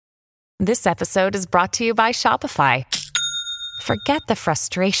This episode is brought to you by Shopify. Forget the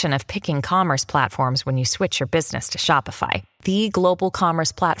frustration of picking commerce platforms when you switch your business to Shopify, the global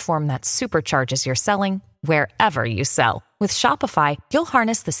commerce platform that supercharges your selling wherever you sell. With Shopify, you'll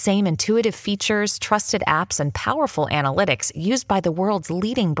harness the same intuitive features, trusted apps, and powerful analytics used by the world's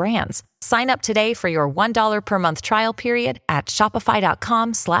leading brands. Sign up today for your $1 per month trial period at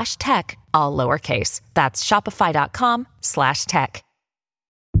shopify.com/tech, all lowercase. That's shopify.com/tech.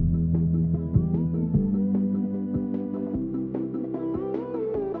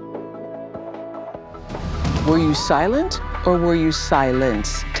 Were you silent or were you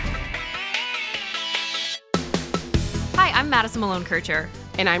silenced? Hi, I'm Madison Malone-Kircher.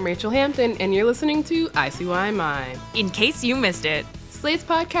 And I'm Rachel Hampton, and you're listening to ICYMI. In case you missed it, Slate's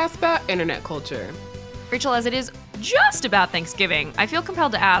podcast about internet culture. Rachel, as it is just about Thanksgiving, I feel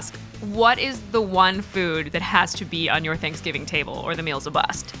compelled to ask, what is the one food that has to be on your Thanksgiving table or the meal's a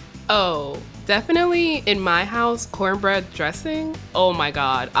bust? Oh, definitely in my house, cornbread dressing. Oh my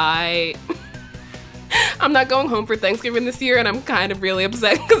God, I'm not going home for Thanksgiving this year, and I'm kind of really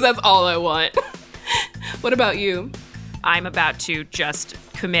upset because that's all I want. What about you? I'm about to just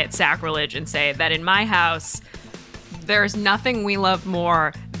commit sacrilege and say that in my house, there's nothing we love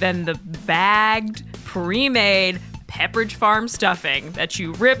more than the bagged, pre-made Pepperidge Farm stuffing that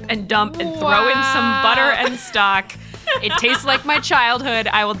you rip and dump and throw in some butter and stock. It tastes like my childhood.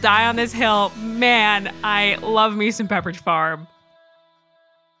 I will die on this hill. Man, I love me some Pepperidge Farm.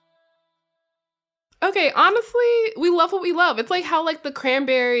 Okay, honestly, we love what we love. It's like how the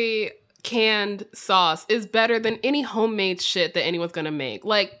cranberry canned sauce is better than any homemade shit that anyone's gonna make.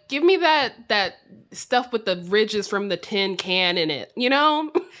 Give me that stuff with the ridges from the tin can in it, you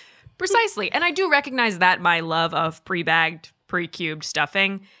know? Precisely. And I do recognize that my love of pre-bagged, pre-cubed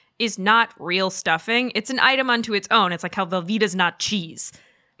stuffing is not real stuffing. It's an item unto its own. It's like how Velveeta's not cheese.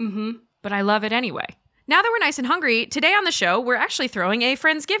 Mm-hmm. But I love it anyway. Now that we're nice and hungry, today on the show, we're actually throwing a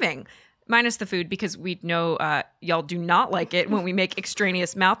Friendsgiving. Minus the food, because we know y'all do not like it when we make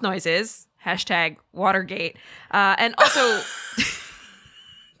extraneous mouth noises. Hashtag Watergate. And also,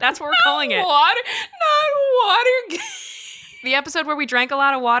 that's what we're calling it. Not Watergate. The episode where we drank a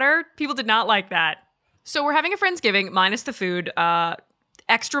lot of water, people did not like that. So we're having a Friendsgiving, minus the food,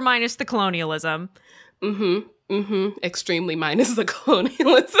 extra minus the colonialism. Extremely minus the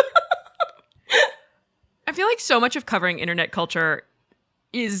colonialism. I feel like so much of covering internet culture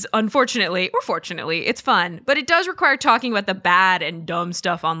is unfortunately, or fortunately, it's fun, but it does require talking about the bad and dumb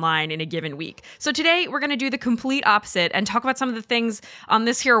stuff online in a given week. So today, we're going to do the complete opposite and talk about some of the things on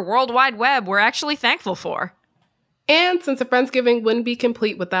this here World Wide Web we're actually thankful for. And since a Friendsgiving wouldn't be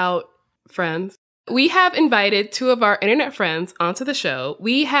complete without friends, we have invited two of our internet friends onto the show.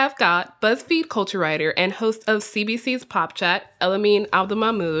 We have got BuzzFeed culture writer and host of CBC's Pop Chat, Elamine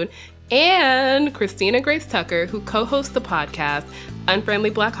Abdelmahmoud, and Christina Grace Tucker, who co-hosts the podcast Unfriendly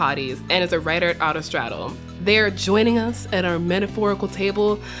Black Hotties and is a writer at Autostraddle. They're joining us at our metaphorical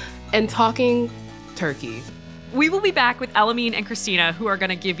table and talking turkey. We will be back with Elamine and Christina, who are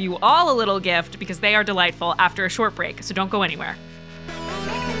going to give you all a little gift because they are delightful after a short break, so don't go anywhere.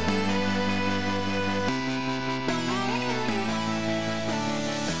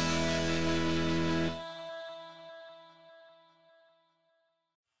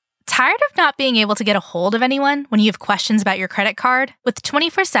 Tired of not being able to get a hold of anyone when you have questions about your credit card? With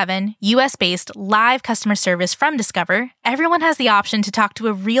 24/7 US-based live customer service from Discover, everyone has the option to talk to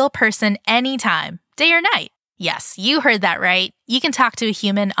a real person anytime, day or night. Yes, you heard that right. You can talk to a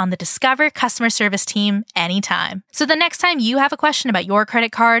human on the Discover customer service team anytime. So the next time you have a question about your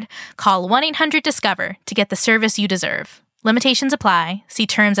credit card, call 1-800-DISCOVER to get the service you deserve. Limitations apply. See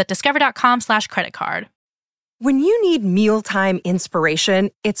terms at discover.com/creditcard. When you need mealtime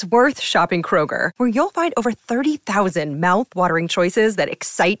inspiration, it's worth shopping Kroger, where you'll find over 30,000 mouth-watering choices that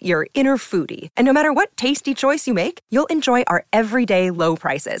excite your inner foodie. And no matter what tasty choice you make, you'll enjoy our everyday low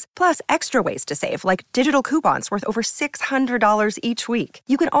prices, plus extra ways to save, like digital coupons worth over $600 each week.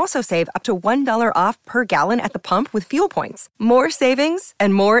 You can also save up to $1 off per gallon at the pump with fuel points. More savings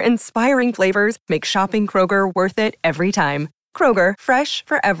and more inspiring flavors make shopping Kroger worth it every time. Kroger, fresh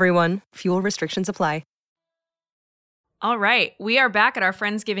for everyone. Fuel restrictions apply. All right, we are back at our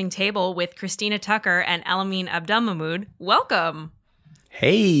Friendsgiving table with Christina Tucker and Elamine Abdelmahmoud. Welcome.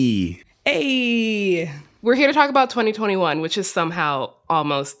 Hey. Hey. We're here to talk about 2021, which is somehow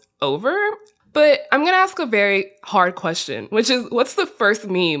almost over. But I'm going to ask a very hard question, which is, what's the first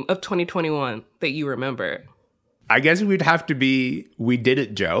meme of 2021 that you remember? I guess we'd have to be We Did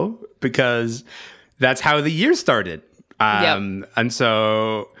It, Joe, because that's how the year started. Yep. And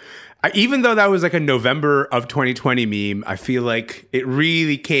so Even though that was like a November of 2020 meme, I feel like it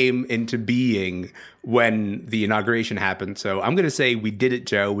really came into being when the inauguration happened. So I'm going to say We Did It,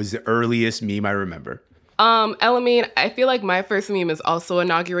 Joe was the earliest meme I remember. Elamine, I feel like my first meme is also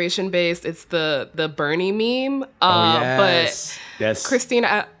inauguration based. It's the Bernie meme. Yes. But Christine,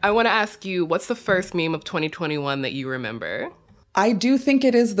 I want to ask you, what's the first meme of 2021 that you remember? I do think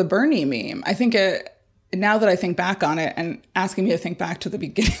it is the Bernie meme. I think now that I think back on it, and asking me to think back to the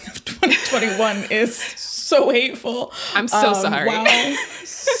beginning of 2021 is so hateful. I'm so sorry. Wow,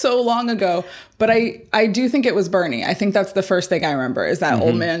 so long ago. But I do think it was Bernie. I think that's the first thing I remember is that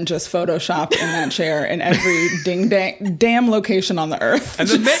old man just photoshopped in that chair in every damn location on the earth. And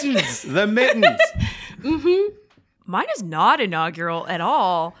the mittens. Mm-hmm. Mine is not inaugural at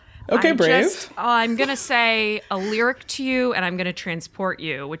all. Okay, brave. I'm going to say a lyric to you, and I'm going to transport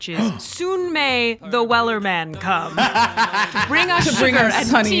you, which is, soon may the Wellerman come to bring us sugar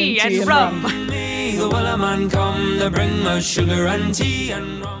and tea and rum. May the Wellerman come to bring us sugar and tea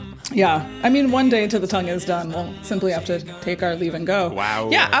and rum. Yeah. I mean, one day till the tongue is done, we'll simply have to take our leave and go. Wow.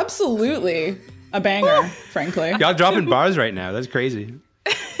 Yeah, absolutely. A banger, frankly. Y'all dropping bars right now. That's crazy.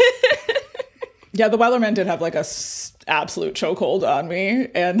 Yeah, the Wellerman did have like a absolute chokehold on me,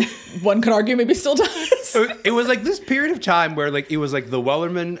 and one could argue maybe still does. It was like this period of time where like it was like the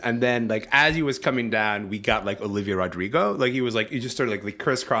Wellerman, and then like as he was coming down, we got like Olivia Rodrigo. Like he was like, you just sort of like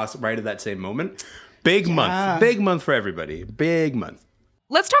crisscross right at that same moment. Big month for everybody. Big month.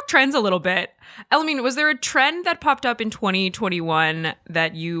 Let's talk trends a little bit. Elamine, was there a trend that popped up in 2021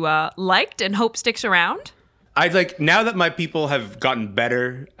 that you liked and hope sticks around? I'd like, now that my people have gotten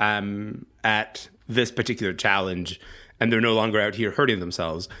better at this particular challenge and they're no longer out here hurting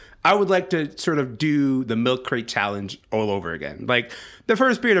themselves, I would like to sort of do the milk crate challenge all over again. Like the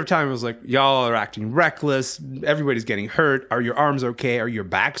first period of time was like, y'all are acting reckless. Everybody's getting hurt. Are your arms okay? Are your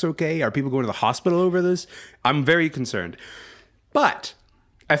backs okay? Are people going to the hospital over this? I'm very concerned. But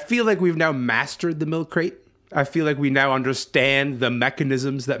I feel like we've now mastered the milk crate. I feel like we now understand the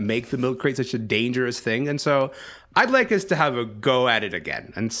mechanisms that make the milk crate such a dangerous thing. And so I'd like us to have a go at it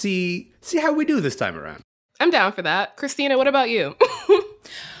again and see how we do this time around. I'm down for that. Christina, what about you?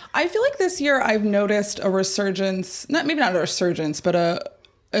 I feel like this year I've noticed a resurgence, maybe not a resurgence, but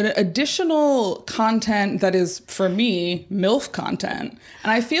an additional content that is, for me, MILF content.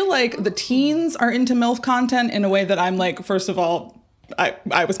 And I feel like the teens are into MILF content in a way that I'm like, first of all,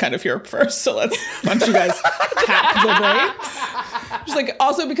 I was kind of here first, so let's once you guys tap the brakes. Just like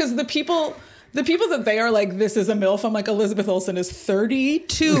also because the people that they are like, this is a MILF, I'm like, Elizabeth Olsen is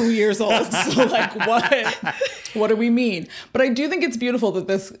 32 years old. So like what do we mean? But I do think it's beautiful that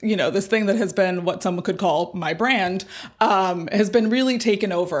this, this thing that has been what someone could call my brand, has been really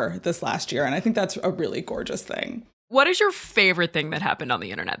taken over this last year. And I think that's a really gorgeous thing. What is your favorite thing that happened on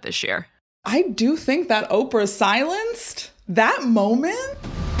the internet this year? I do think that Oprah silenced that moment.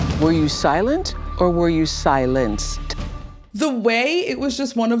 Were you silent or were you silenced? The way it was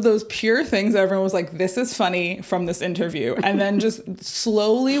just one of those pure things everyone was like, this is funny from this interview. And then just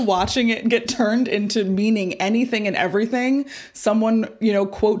slowly watching it get turned into meaning anything and everything. Someone,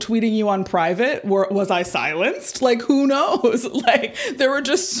 quote tweeting you on private, was I silenced? Like, who knows? Like, there were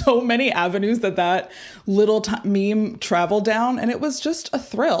just so many avenues that little meme traveled down. And it was just a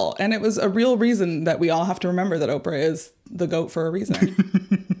thrill. And it was a real reason that we all have to remember that Oprah is the GOAT for a reason.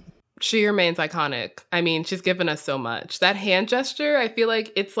 She remains iconic. I mean, she's given us so much. That hand gesture, I feel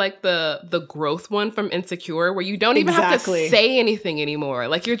like it's like the growth one from Insecure, where you don't even have to say anything anymore.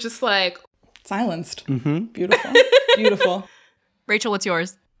 Like, you're just like... silenced. Mm-hmm. Beautiful. Beautiful. Rachel, what's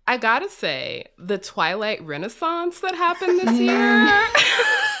yours? I gotta say, the Twilight Renaissance that happened this year...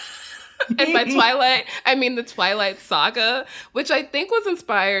 And by Twilight, I mean the Twilight Saga, which I think was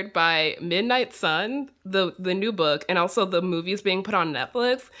inspired by Midnight Sun, the new book, and also the movies being put on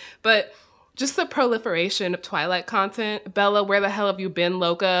Netflix. But just the proliferation of Twilight content. Bella, where the hell have you been,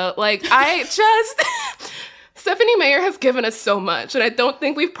 Loca? Like, Stephenie Meyer has given us so much, and I don't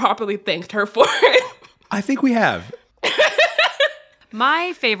think we've properly thanked her for it. I think we have.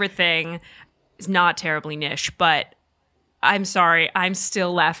 My favorite thing is not terribly niche, but I'm sorry, I'm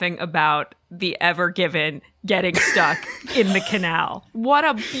still laughing about the Ever Given getting stuck in the canal. What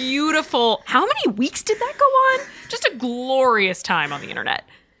a beautiful... How many weeks did that go on? Just a glorious time on the internet.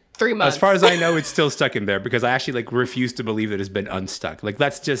 3 months. As far as I know, it's still stuck in there because I actually refuse to believe that it's been unstuck. Like,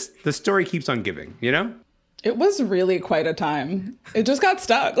 that's just... The story keeps on giving, It was really quite a time. It just got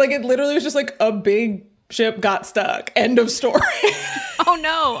stuck. Like, it literally was just like a big ship got stuck. End of story. Oh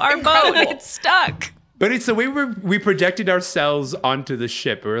no, our boat, it's stuck. But it's the way we projected ourselves onto the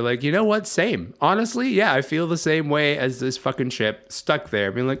ship. We were like, you know what? Same. Honestly, yeah, I feel the same way as this fucking ship stuck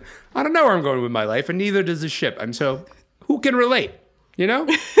there. Being like, I don't know where I'm going with my life, and neither does the ship. And so who can relate? You know?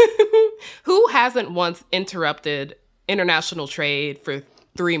 Who hasn't once interrupted international trade for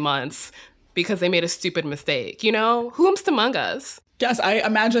 3 months because they made a stupid mistake? You know? Whomst among us? Yes, I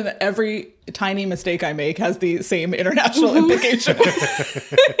imagine that every tiny mistake I make has the same international implications.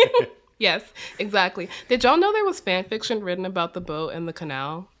 Yes, exactly. Did y'all know there was fan fiction written about the boat and the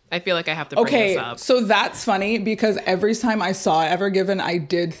canal? I feel like I have to bring this up. So that's funny because every time I saw Ever Given, I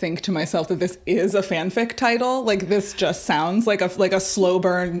did think to myself that this is a fanfic title. Like, this just sounds like a slow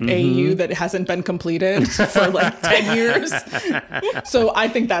burn AU that hasn't been completed for like 10 years. So I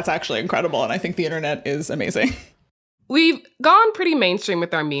think that's actually incredible, and I think the internet is amazing. We've gone pretty mainstream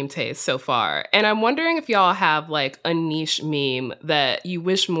with our meme taste so far, and I'm wondering if y'all have like a niche meme that you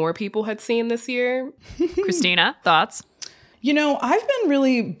wish more people had seen this year. Christina, thoughts? You know, I've been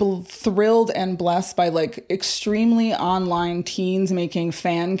really thrilled and blessed by like extremely online teens making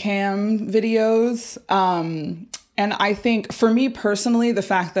fan cam videos. And I think for me personally, the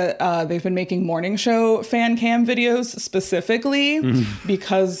fact that they've been making morning show fan cam videos specifically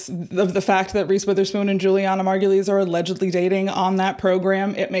because of the fact that Reese Witherspoon and Juliana Margulies are allegedly dating on that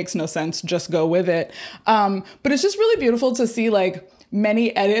program, it makes no sense. Just go with it. But it's just really beautiful to see like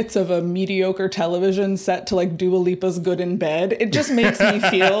many edits of a mediocre television set to like Dua Lipa's Good in Bed. It just makes me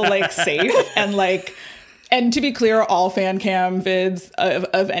feel like safe and like, and to be clear, all fan cam vids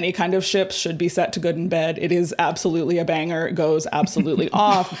of any kind of ships should be set to Good in Bed. It is absolutely a banger. It goes absolutely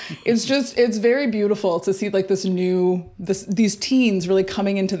off. It's very beautiful to see like these teens really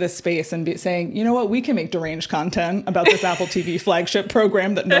coming into this space and saying, you know what, we can make deranged content about this Apple TV flagship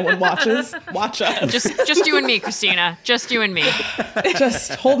program that no one watches. Watch us. Just you and me, Christina. Just you and me.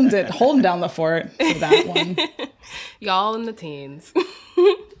 Just holding down the fort for that one. Y'all and the teens.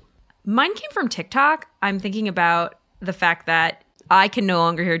 Mine came from TikTok. I'm thinking about the fact that I can no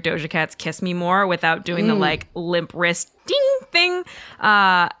longer hear Doja Cat's Kiss Me More without doing the like limp wrist ding thing.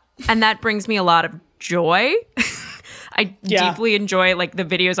 And that brings me a lot of joy. I deeply enjoy like the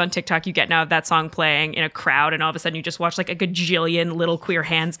videos on TikTok you get now of that song playing in a crowd, and all of a sudden you just watch like a gajillion little queer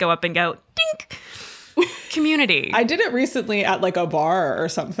hands go up and go dink. Community. I did it recently at like a bar or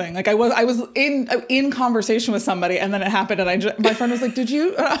something. Like I was in conversation with somebody, and then it happened, and my friend was like, "Did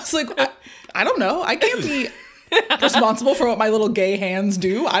you?" And I was like, "I don't know. I can't be responsible for what my little gay hands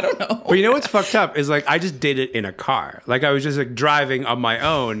do. I don't know." Well, you know what's fucked up is like I just did it in a car. Like I was just like driving on my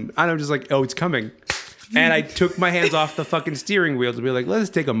own, and I'm just like, "Oh, it's coming." And I took my hands off the fucking steering wheel to be like, let's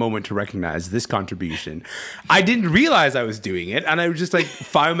take a moment to recognize this contribution. I didn't realize I was doing it, and I was just like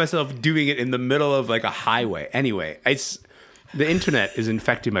find myself doing it in the middle of like a highway. Anyway, the internet is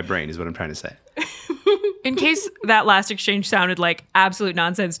infecting my brain is what I'm trying to say. In case that last exchange sounded like absolute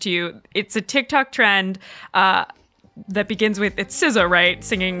nonsense to you, it's a TikTok trend that begins with, it's SZA, right?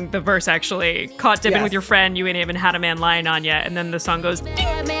 Singing the verse, actually. Caught dipping with your friend, you ain't even had a man lying on you. And then the song goes, ding.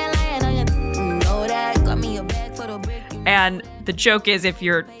 And the joke is, if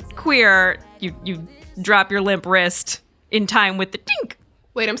you're queer, you drop your limp wrist in time with the dink.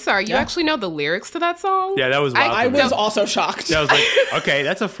 Wait, I'm sorry. You actually know the lyrics to that song? Yeah, that was wild. I was also shocked. I was like, okay,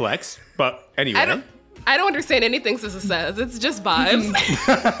 that's a flex. But anyway. I don't understand anything SZA says. It's just vibes.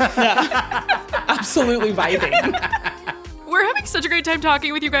 Absolutely vibing. We're having such a great time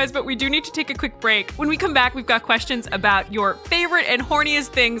talking with you guys, but we do need to take a quick break. When we come back, we've got questions about your favorite and horniest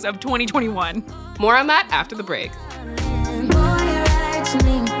things of 2021. More on that after the break.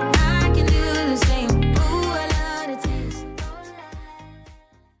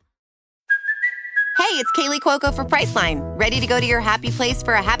 Hey, it's Kaylee Cuoco for Priceline. Ready to go to your happy place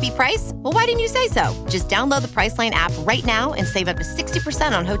for a happy price? Well, why didn't you say so? Just download the Priceline app right now and save up to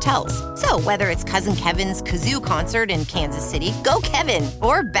 60% on hotels. So whether it's Cousin Kevin's Kazoo Concert in Kansas City, go Kevin,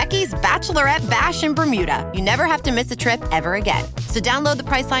 or Becky's Bachelorette Bash in Bermuda, you never have to miss a trip ever again. So download the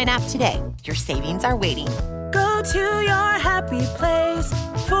Priceline app today. Your savings are waiting. Go to your happy place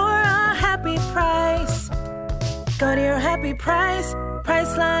for a happy price. Go to your happy price,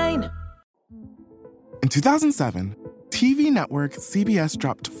 Priceline. In 2007, TV network CBS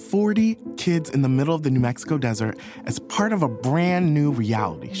dropped 40 kids in the middle of the New Mexico desert as part of a brand new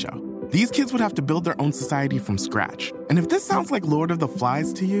reality show. These kids would have to build their own society from scratch. And if this sounds like Lord of the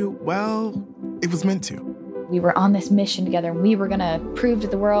Flies to you, well, it was meant to. We were on this mission together, and we were going to prove to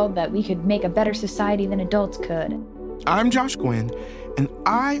the world that we could make a better society than adults could. I'm Josh Gwynn, and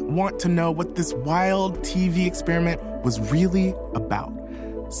I want to know what this wild TV experiment was really about.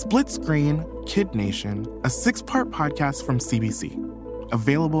 Split Screen, Kid Nation, a 6-part podcast from CBC.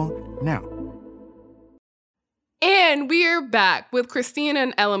 Available now. And we are back with Christina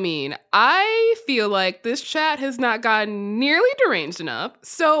and Elamine. I feel like this chat has not gotten nearly deranged enough.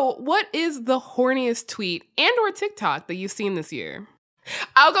 So what is the horniest tweet and or TikTok that you've seen this year?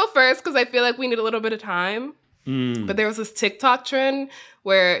 I'll go first because I feel like we need a little bit of time. But there was this TikTok trend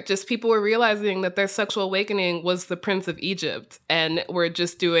where just people were realizing that their sexual awakening was the Prince of Egypt. And we're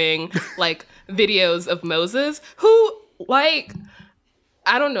just doing like videos of Moses who like...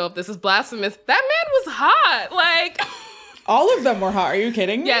 I don't know if this is blasphemous. That man was hot. Like, all of them were hot. Are you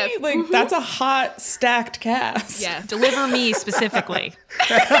kidding me? Yes. Like, that's a hot, stacked cast. Yes. Deliver me specifically.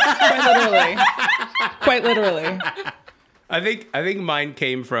 Quite literally. I think mine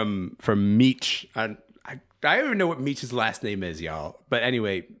came from Meech. I don't even know what Meech's last name is, y'all. But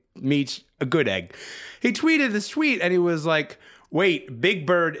anyway, Meech, a good egg. He tweeted this tweet and he was like, wait, Big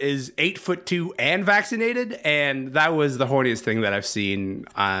Bird is 8'2" and vaccinated? And that was the horniest thing that I've seen.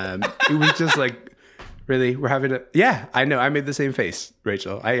 It was just like, really? We're having a... Yeah, I know. I made the same face,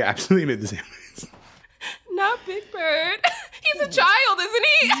 Rachel. I absolutely made the same face. Not Big Bird. He's a child, isn't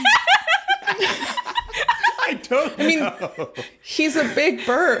he? I don't know. He's a big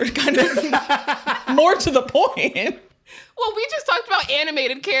bird, kind of more to the point. Well, we just talked about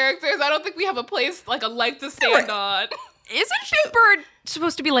animated characters. I don't think we have a place, like a leg to stand on. Isn't Big Bird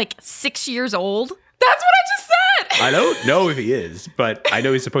supposed to be like 6 years old? That's what I just said. I don't know if he is, but I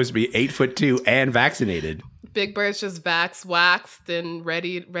know he's supposed to be 8'2" and vaccinated. Big Bird's just waxed and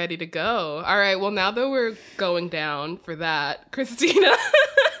ready to go. All right, well, now that we're going down for that, Christina.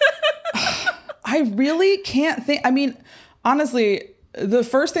 I really can't think. I mean, honestly, the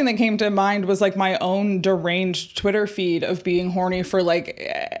first thing that came to mind was like my own deranged Twitter feed of being horny for like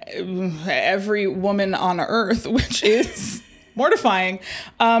every woman on earth, which is mortifying.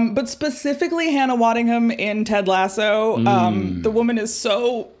 But specifically Hannah Waddingham in Ted Lasso. The woman is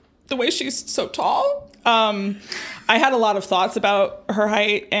the way she's so tall. I had a lot of thoughts about her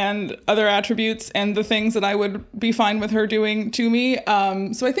height and other attributes and the things that I would be fine with her doing to me.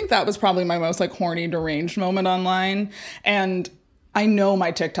 So I think that was probably my most like horny, deranged moment online. And I know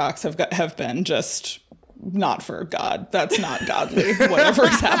my TikToks have been just not for God. That's not godly,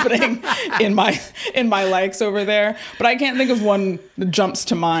 whatever's happening in my likes over there. But I can't think of one that jumps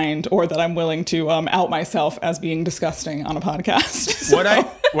to mind or that I'm willing to out myself as being disgusting on a podcast. So. What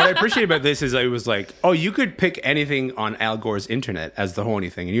I appreciate about this is I was like, oh, you could pick anything on Al Gore's internet as the horny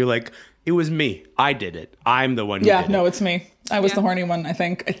thing. And you're like, it was me. I did it. I'm the one who did it. No, it's me. I was the horny one, I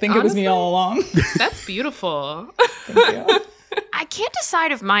think. Honestly, it was me all along. That's beautiful. Thank you. I can't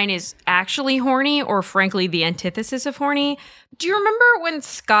decide if mine is actually horny or frankly the antithesis of horny. Do you remember when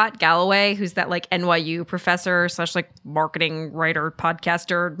Scott Galloway, who's that like NYU professor / like marketing writer,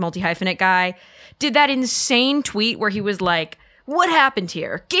 podcaster, multi-hyphenate guy, did that insane tweet where he was like, what happened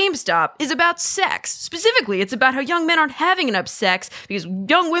here? GameStop is about sex. Specifically, it's about how young men aren't having enough sex because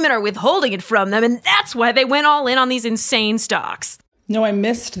young women are withholding it from them, and that's why they went all in on these insane stocks. No, I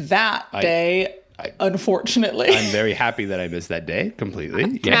missed that day. Unfortunately. I'm very happy that I missed that day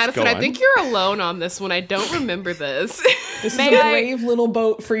completely. Yes, Madison, I think you're alone on this one. I don't remember this. This is a brave little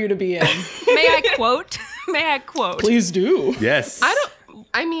boat for you to be in. May I quote? May I quote? Please do. Yes.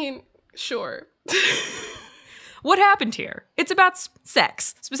 Sure. What happened here? It's about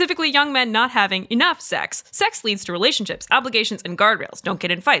sex, specifically young men not having enough sex. Sex leads to relationships, obligations, and guardrails. Don't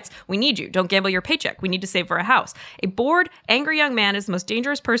get in fights. We need you. Don't gamble your paycheck. We need to save for a house. A bored, angry young man is the most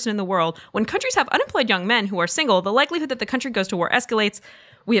dangerous person in the world. When countries have unemployed young men who are single, the likelihood that the country goes to war escalates.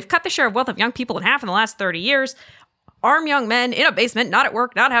 We have cut the share of wealth of young people in half in the last 30 years. Arm young men in a basement, not at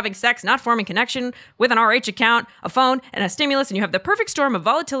work, not having sex, not forming connection with an RH account, a phone, and a stimulus, and you have the perfect storm of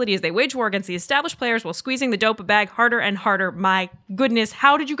volatility as they wage war against the established players while squeezing the dope bag harder and harder. My goodness,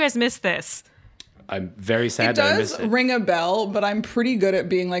 how did you guys miss this? I'm very sad that I missed it. It does ring a bell, but I'm pretty good at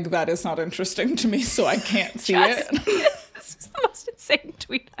being like, that is not interesting to me, so I can't see it. This is the most insane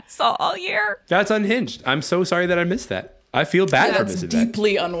tweet I saw all year. That's unhinged. I'm so sorry that I missed that. I feel bad for missing that. That's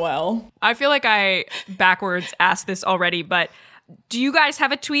deeply unwell. I feel like I backwards asked this already, but do you guys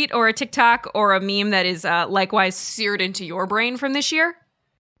have a tweet or a TikTok or a meme that is likewise seared into your brain from this year?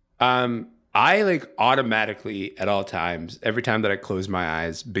 I like automatically at all times, every time that I close my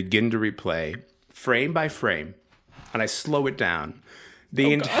eyes, begin to replay frame by frame, and I slow it down.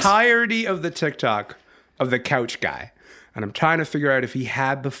 The entirety of the TikTok of the couch guy. And I'm trying to figure out if he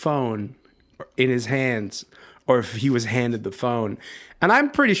had the phone in his hands or if he was handed the phone. And I'm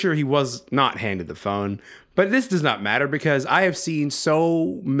pretty sure he was not handed the phone. But this does not matter because I have seen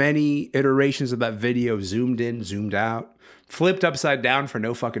so many iterations of that video zoomed in, zoomed out, flipped upside down for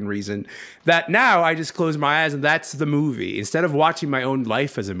no fucking reason, that now I just close my eyes and that's the movie. Instead of watching my own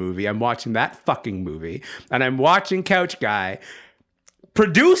life as a movie, I'm watching that fucking movie. And I'm watching Couch Guy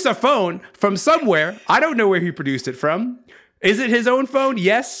produce a phone from somewhere. I don't know where he produced it from. Is it his own phone?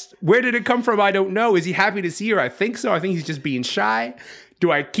 Yes. Where did it come from? I don't know. Is he happy to see her? I think so. I think he's just being shy.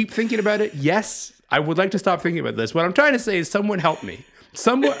 Do I keep thinking about it? Yes. I would like to stop thinking about this. What I'm trying to say is someone help me.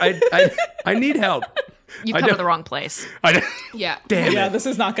 Someone, I need help. You come to the wrong place. Yeah. Damn Yeah, it. this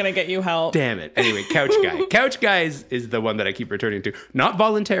is not going to get you help. Damn it. Anyway, Couch Guy. Couch Guy is the one that I keep returning to. Not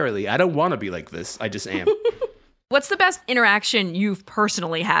voluntarily. I don't want to be like this. I just am. What's the best interaction you've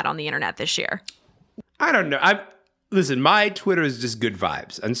personally had on the internet this year? I don't know. Listen, my Twitter is just good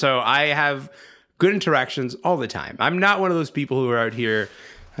vibes. And so I have good interactions all the time. I'm not one of those people who are out here,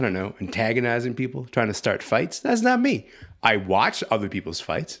 I don't know, antagonizing people, trying to start fights. That's not me. I watch other people's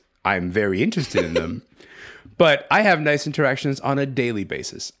fights. I'm very interested in them. But I have nice interactions on a daily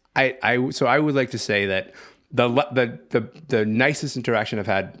basis. So I would like to say that the nicest interaction I've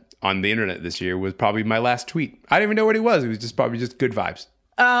had on the internet this year was probably my last tweet. I didn't even know what it was. It was just probably just good vibes.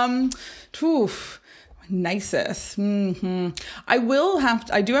 Nicest. Mm-hmm.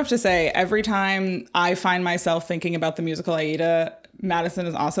 I do have to say, every time I find myself thinking about the musical Aida, Madison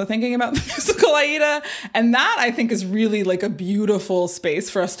is also thinking about the musical Aida. And that, I think, is really like a beautiful space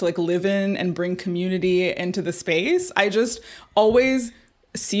for us to like live in and bring community into the space. I just always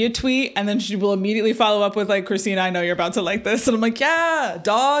see a tweet and then she will immediately follow up with like, Christina, I know you're about to like this. And I'm like, yeah,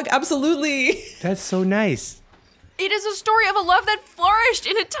 dog, absolutely. That's so nice. It is a story of a love that flourished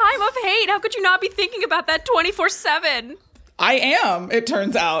in a time of hate. How could you not be thinking about that 24/7? I am, it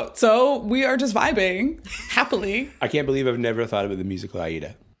turns out. So we are just vibing happily. I can't believe I've never thought about the musical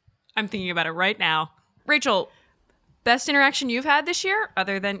Aida. I'm thinking about it right now. Rachel, best interaction you've had this year,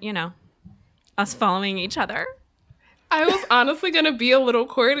 other than, us following each other? I was honestly going to be a little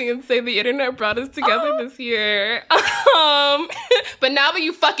corny and say the internet brought us together this year. But now that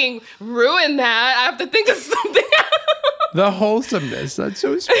you fucking ruined that, I have to think of something else. The wholesomeness. That's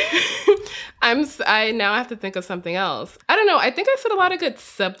so sweet. I now have to think of something else. I don't know. I think I said a lot of good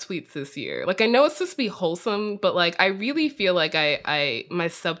subtweets this year. Like, I know it's supposed to be wholesome, but like, I really feel like my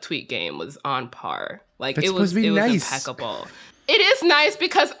subtweet game was on par. Like, That's it was nice. Impeccable. It is nice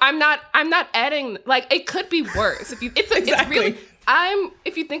because I'm not adding, like, it could be worse. If you think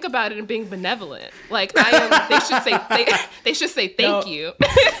about it and being benevolent, like I am, they should say thank you.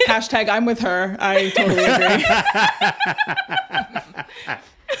 Hashtag I'm with her. I totally agree.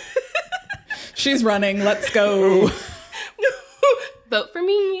 She's running. Let's go. Vote for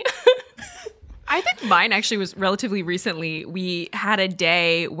me. I think mine actually was relatively recently. We had a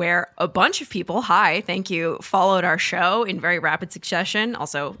day where a bunch of people, thank you, followed our show in very rapid succession.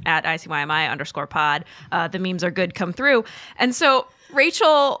 Also at ICYMI_pod. The memes are good, come through. And so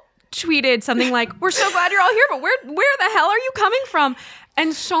Rachel tweeted something like, we're so glad you're all here, but where the hell are you coming from?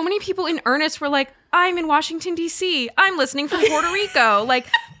 And so many people in earnest were like, I'm in Washington, D.C. I'm listening from Puerto Rico. Like,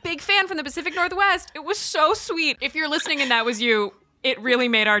 big fan from the Pacific Northwest. It was so sweet. If you're listening and that was you, it really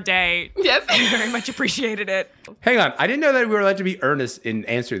made our day. Yes. We very much appreciated it. Hang on. I didn't know that we were allowed to be earnest in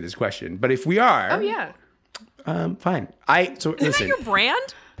answering this question. But if we are... Oh, yeah. Fine. Isn't that your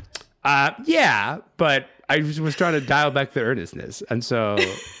brand? Yeah, but I was trying to dial back the earnestness. And so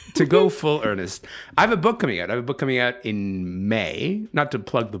to go full earnest, I have a book coming out. I have a book coming out in May. Not to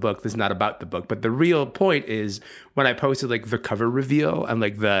plug the book. This is not about the book. But the real point is when I posted like the cover reveal and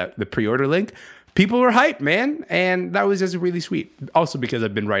like the pre-order link, people were hyped, man. And that was just really sweet. Also because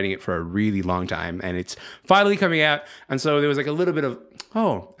I've been writing it for a really long time and it's finally coming out. And so there was like a little bit of,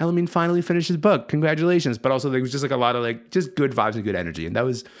 oh, Elamine finally finished his book. Congratulations. But also there was just like a lot of like just good vibes and good energy. And that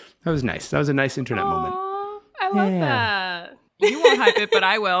was nice. That was a nice internet moment. I love that. You won't hype it, but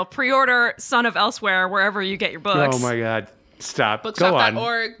I will. Pre-order Son of Elsewhere wherever you get your books. Oh my God. Stop.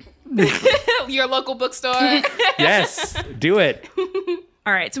 Bookshop.org. Your local bookstore. Yes. Do it.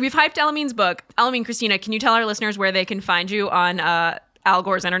 All right, so we've hyped Elamine's book. Elamine, Christina, can you tell our listeners where they can find you on Al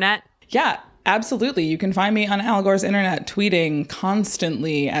Gore's internet? Yeah, absolutely. You can find me on Al Gore's internet tweeting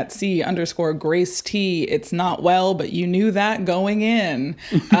constantly at C_Grace T. It's not well, but you knew that going in.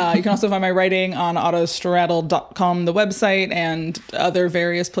 You can also find my writing on autostraddle.com, the website, and other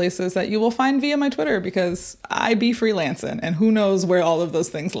various places that you will find via my Twitter because I be freelancing and who knows where all of those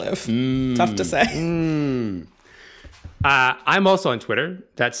things live. Tough to say. I'm also on Twitter.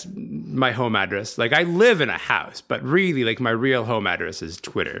 That's my home address. Like, I live in a house, but really, like, my real home address is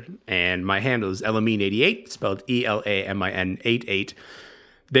Twitter. And my handle is Elamin88, spelled ELAMIN88.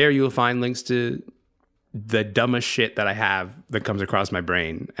 There you'll find links to the dumbest shit that I have that comes across my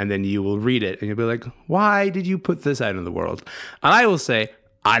brain. And then you will read it and you'll be like, why did you put this out in the world? And I will say,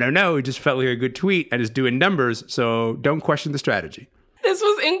 I don't know. It just felt like a good tweet and it's doing numbers. So don't question the strategy. This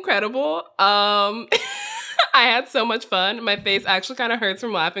was incredible. I had so much fun. My face actually kind of hurts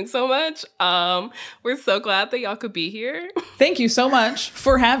from laughing so much. We're so glad that y'all could be here. Thank you so much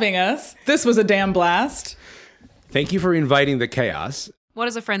for having us. This was a damn blast. Thank you for inviting the chaos. What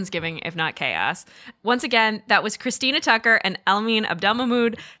is a Friendsgiving if not chaos? Once again, that was Christina Tucker and Elamin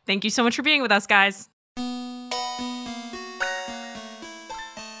Abdelmahmoud. Thank you so much for being with us, guys.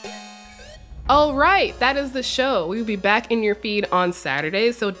 All right, that is the show. We will be back in your feed on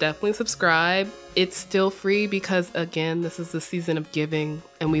Saturday, so definitely subscribe. It's still free because, again, this is the season of giving,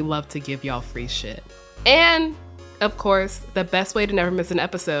 and we love to give y'all free shit. And, of course, the best way to never miss an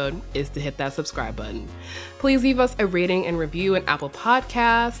episode is to hit that subscribe button. Please leave us a rating and review in Apple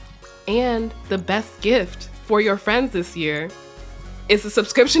Podcasts. And the best gift for your friends this year is a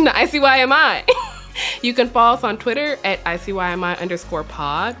subscription to ICYMI. You can follow us on Twitter at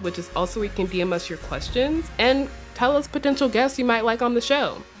ICYMI_pod, which is also where you can DM us your questions and tell us potential guests you might like on the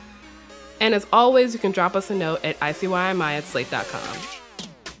show. And as always, you can drop us a note at ICYMI@slate.com.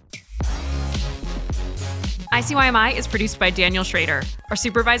 ICYMI is produced by Daniel Schrader. Our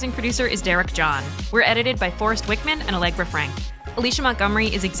supervising producer is Derek John. We're edited by Forrest Wickman and Allegra Frank. Alicia Montgomery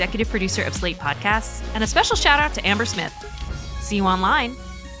is executive producer of Slate Podcasts. And a special shout out to Amber Smith. See you online.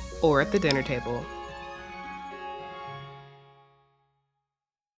 Or at the dinner table.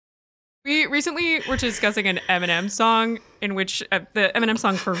 We recently were discussing an Eminem song in which the Eminem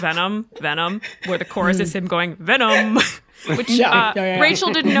song for Venom, where the chorus is him going, Venom, which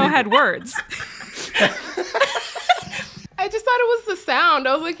Rachel didn't know had words. I just thought it was the sound.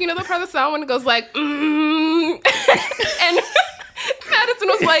 I was like, the part of the sound when it goes like, and Madison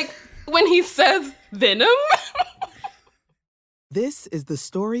was like, when he says Venom. This is the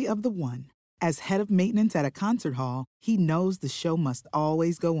story of the one. As head of maintenance at a concert hall, he knows the show must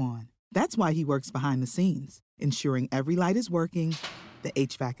always go on. That's why he works behind the scenes, ensuring every light is working, the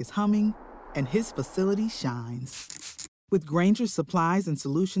HVAC is humming, and his facility shines. With Grainger's supplies and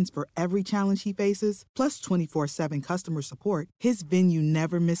solutions for every challenge he faces, plus 24/7 customer support, his venue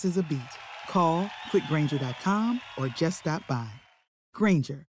never misses a beat. Call quickgrainger.com or just stop by.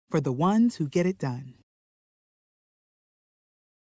 Grainger, for the ones who get it done.